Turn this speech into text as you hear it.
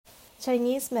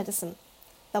Chinese Medicine,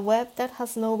 the web that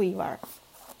has no weaver.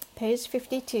 Page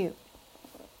 52.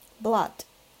 Blood.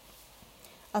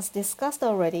 As discussed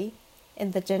already,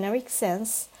 in the generic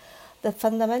sense, the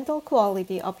fundamental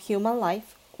quality of human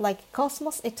life, like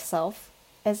cosmos itself,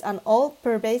 is an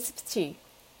all-pervasive qi.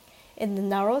 In the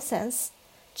narrow sense,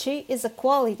 qi is a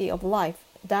quality of life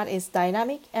that is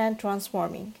dynamic and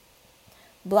transforming.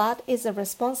 Blood is a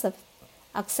responsive,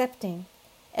 accepting,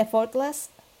 effortless,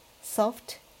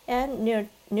 soft, and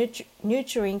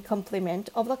nurturing complement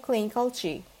of the clinical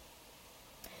qi.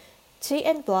 Qi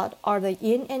and blood are the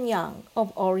yin and yang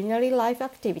of ordinary life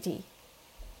activity.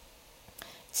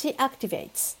 Qi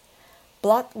activates,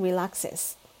 blood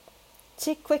relaxes.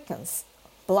 Qi quickens,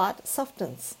 blood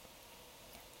softens.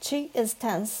 Qi is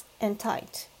tense and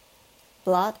tight.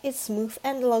 Blood is smooth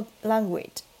and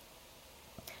languid.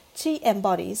 Qi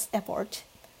embodies effort.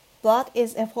 Blood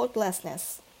is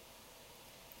effortlessness.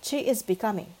 Qi is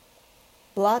becoming.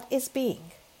 Blood is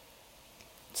being.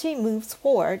 Qi moves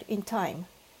forward in time.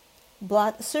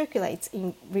 Blood circulates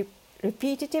in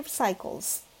repetitive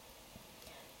cycles.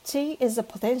 Qi is a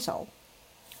potential.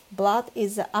 Blood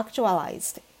is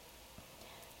actualized.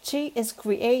 Qi is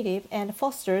creative and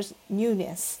fosters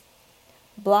newness.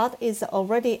 Blood is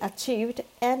already achieved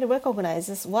and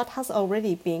recognizes what has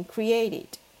already been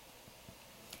created.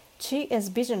 Qi is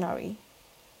visionary.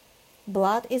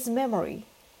 Blood is memory.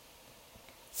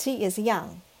 Qi is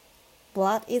yang.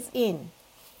 Blood is yin.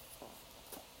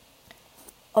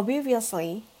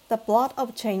 Obviously, the blood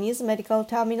of Chinese medical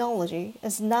terminology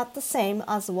is not the same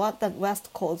as what the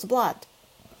West calls blood.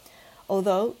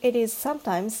 Although it is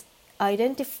sometimes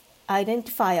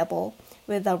identifiable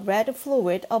with the red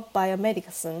fluid of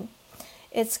biomedicine,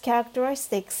 its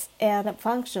characteristics and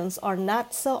functions are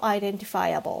not so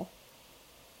identifiable.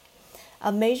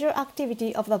 A major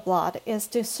activity of the blood is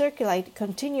to circulate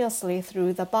continuously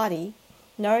through the body,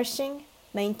 nourishing,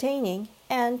 maintaining,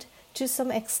 and, to some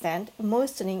extent,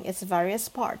 moistening its various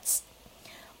parts.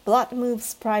 Blood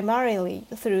moves primarily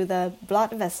through the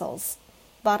blood vessels,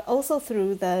 but also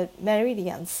through the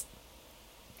meridians.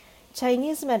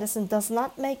 Chinese medicine does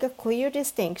not make a clear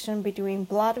distinction between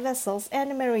blood vessels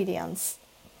and meridians.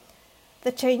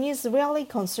 The Chinese rarely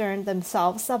concern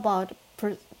themselves about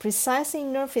precise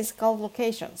inner physical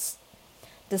locations.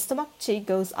 The stomach qi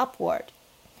goes upward,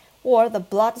 or the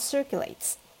blood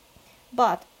circulates,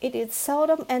 but it is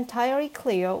seldom entirely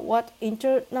clear what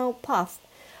internal path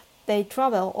they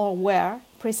travel or where,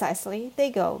 precisely,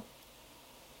 they go.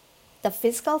 The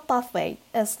physical pathway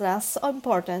is less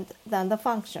important than the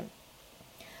function.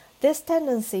 This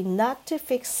tendency not to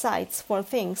fix sites for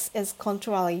things is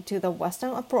contrary to the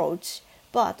Western approach,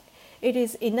 but it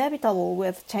is inevitable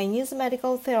with Chinese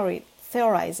medical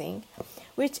theorizing,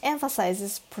 which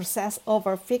emphasizes process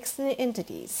over fixed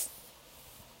entities.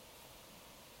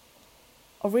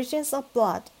 Origins of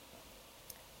blood.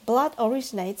 Blood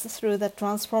originates through the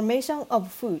transformation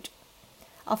of food.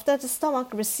 After the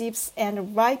stomach receives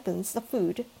and ripens the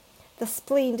food, the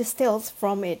spleen distills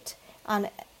from it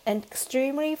an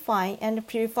extremely fine and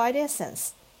purified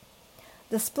essence.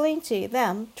 The spleen qi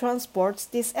then transports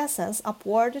this essence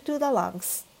upward to the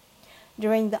lungs.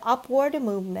 During the upward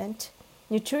movement,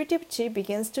 nutritive qi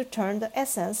begins to turn the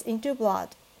essence into blood.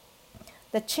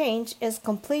 The change is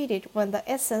completed when the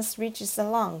essence reaches the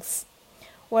lungs,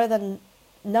 where the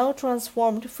now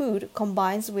transformed food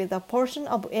combines with a portion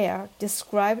of air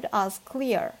described as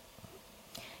clear.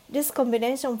 This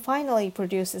combination finally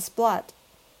produces blood.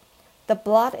 The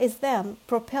blood is then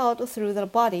propelled through the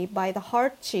body by the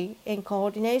heart qi in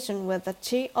coordination with the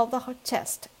qi of the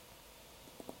chest.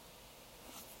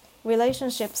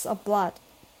 Relationships of blood.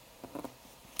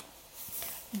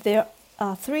 There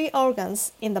are three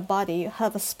organs in the body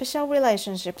have special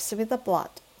relationships with the blood: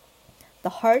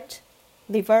 the heart,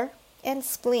 liver, and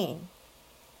spleen.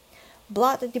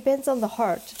 Blood depends on the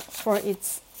heart for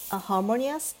its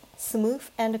harmonious, smooth,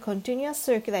 and continuous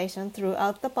circulation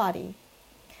throughout the body.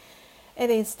 It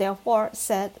is therefore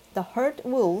said the heart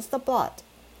rules the blood.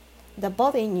 The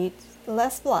body needs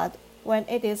less blood when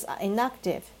it is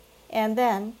inactive, and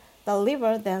then the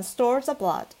liver then stores the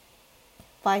blood.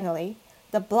 Finally,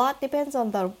 the blood depends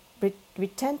on the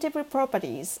retentive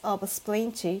properties of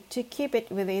spleen qi to keep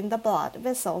it within the blood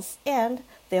vessels, and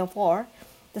therefore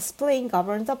the spleen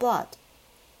governs the blood.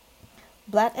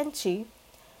 Blood and qi,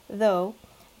 though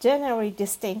generally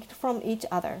distinct from each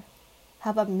other,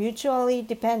 have a mutually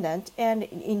dependent and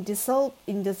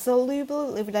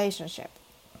indissoluble relationship.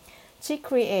 Qi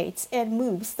creates and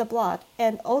moves the blood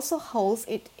and also holds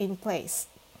it in place.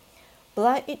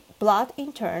 Blood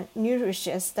in turn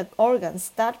nourishes the organs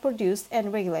that produce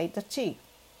and regulate the qi.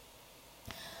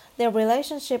 Their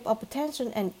relationship of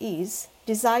tension and ease,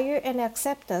 desire and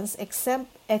acceptance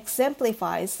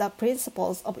exemplifies the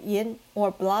principles of yin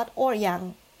or blood or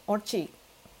yang or qi.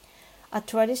 A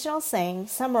traditional saying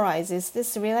summarizes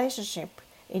this relationship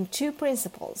in two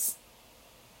principles.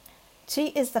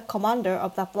 Qi is the commander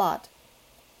of the blood.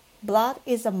 Blood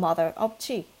is the mother of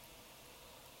qi.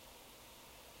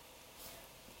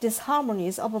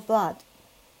 Disharmonies of blood.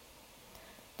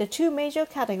 The two major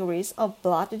categories of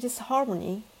blood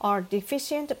disharmony are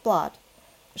deficient blood,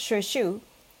 血虚,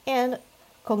 and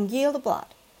congealed blood,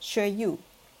 血瘀.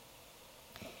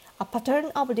 A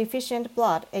pattern of deficient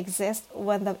blood exists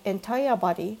when the entire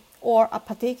body, or a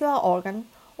particular organ,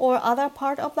 or other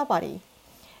part of the body,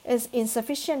 is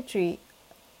insufficiently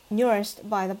nourished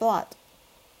by the blood.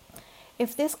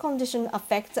 If this condition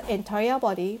affects the entire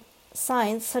body,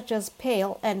 signs such as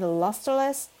pale and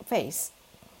lusterless face,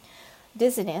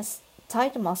 dizziness,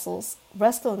 tight muscles,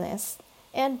 restlessness,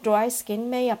 and dry skin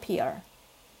may appear.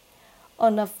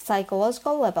 On a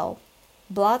psychological level,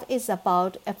 blood is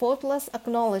about effortless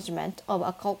acknowledgement of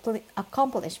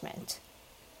accomplishment.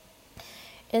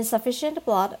 Insufficient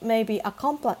blood may be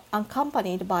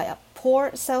accompanied by a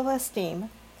poor self-esteem,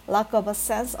 lack of a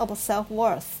sense of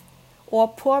self-worth, or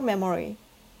poor memory.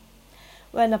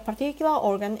 When a particular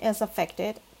organ is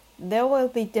affected, there will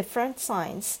be different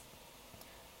signs.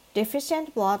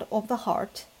 Deficient blood of the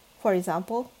heart, for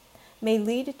example, may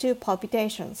lead to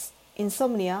palpitations,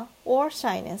 insomnia, or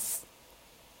shyness.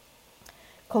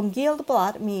 Congealed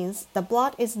blood means the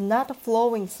blood is not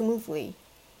flowing smoothly,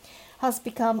 has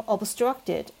become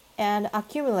obstructed, and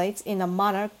accumulates in a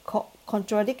manner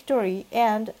contradictory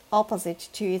and opposite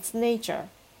to its nature.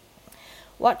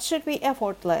 What should be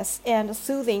effortless and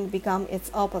soothing becomes its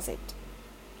opposite.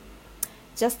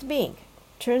 Just being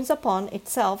turns upon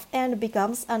itself and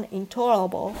becomes an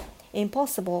intolerable,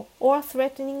 impossible, or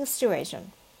threatening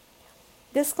situation.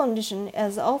 This condition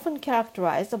is often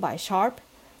characterized by sharp,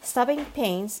 stabbing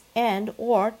pains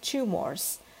and/or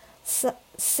tumors,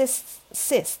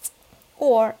 cysts,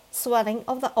 or swelling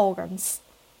of the organs.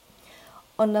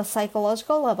 On a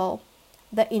psychological level,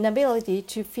 the inability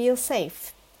to feel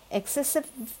safe, excessive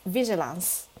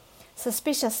vigilance,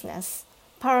 suspiciousness,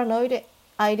 paranoid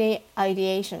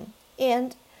ideation,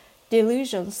 and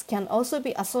delusions can also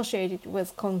be associated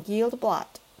with congealed blood.